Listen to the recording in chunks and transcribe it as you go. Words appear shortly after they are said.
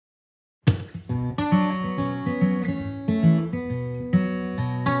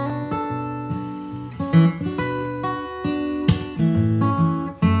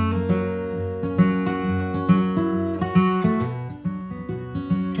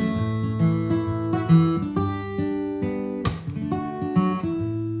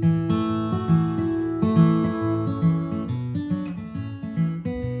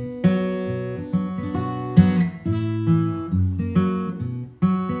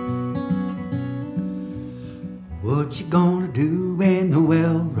What you gonna do when the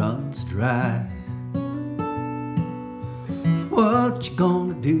well runs dry? What you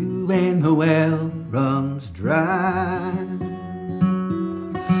gonna do when the well runs dry?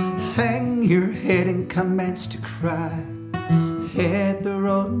 Hang your head and commence to cry. Hit the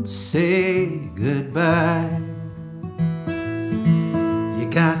road and say goodbye. You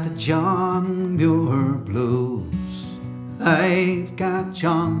got the John Muir blues. I've got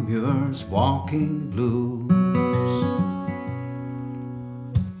John Muir's walking blues.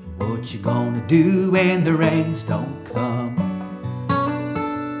 What you gonna do when the rains don't come?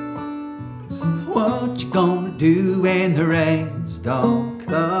 What you gonna do when the rains don't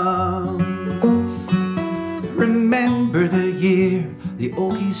come? Remember the year the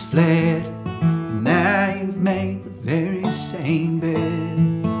Okies fled. Now you've made the very same bed.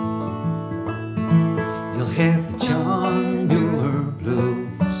 You'll have the John Muir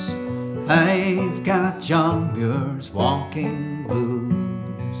blues. I've got John Muir's walking blues.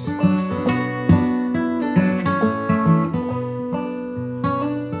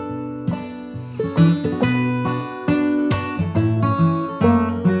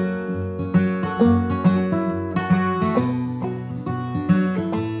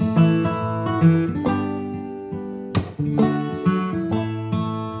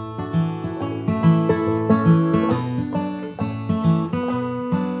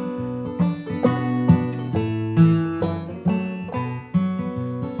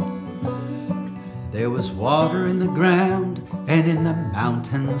 There was water in the ground and in the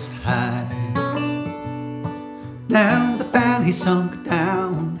mountains high. Now the valley sunk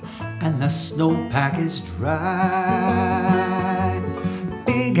down and the snowpack is dry.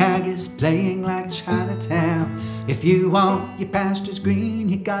 Big Ag is playing like Chinatown. If you want your pastures green,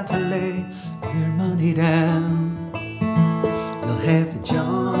 you got to lay your money down. You'll have the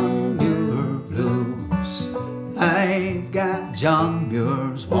John Muir blues. I've got John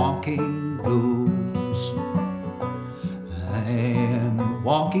Muir's walking blues. I am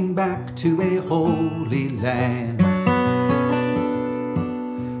walking back to a holy land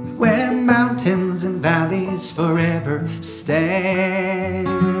where mountains and valleys forever stand.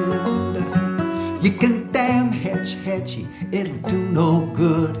 You can damn hedgy, it'll do no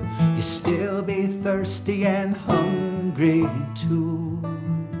good. You still be thirsty and hungry too.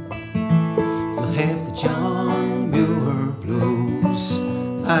 You'll have the John Muir blues.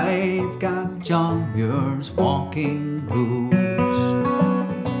 I've got John Muir's walking blues.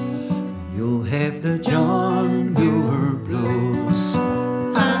 You'll have the John Muir blues.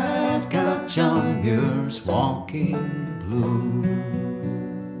 I've got John Muir's walking blues.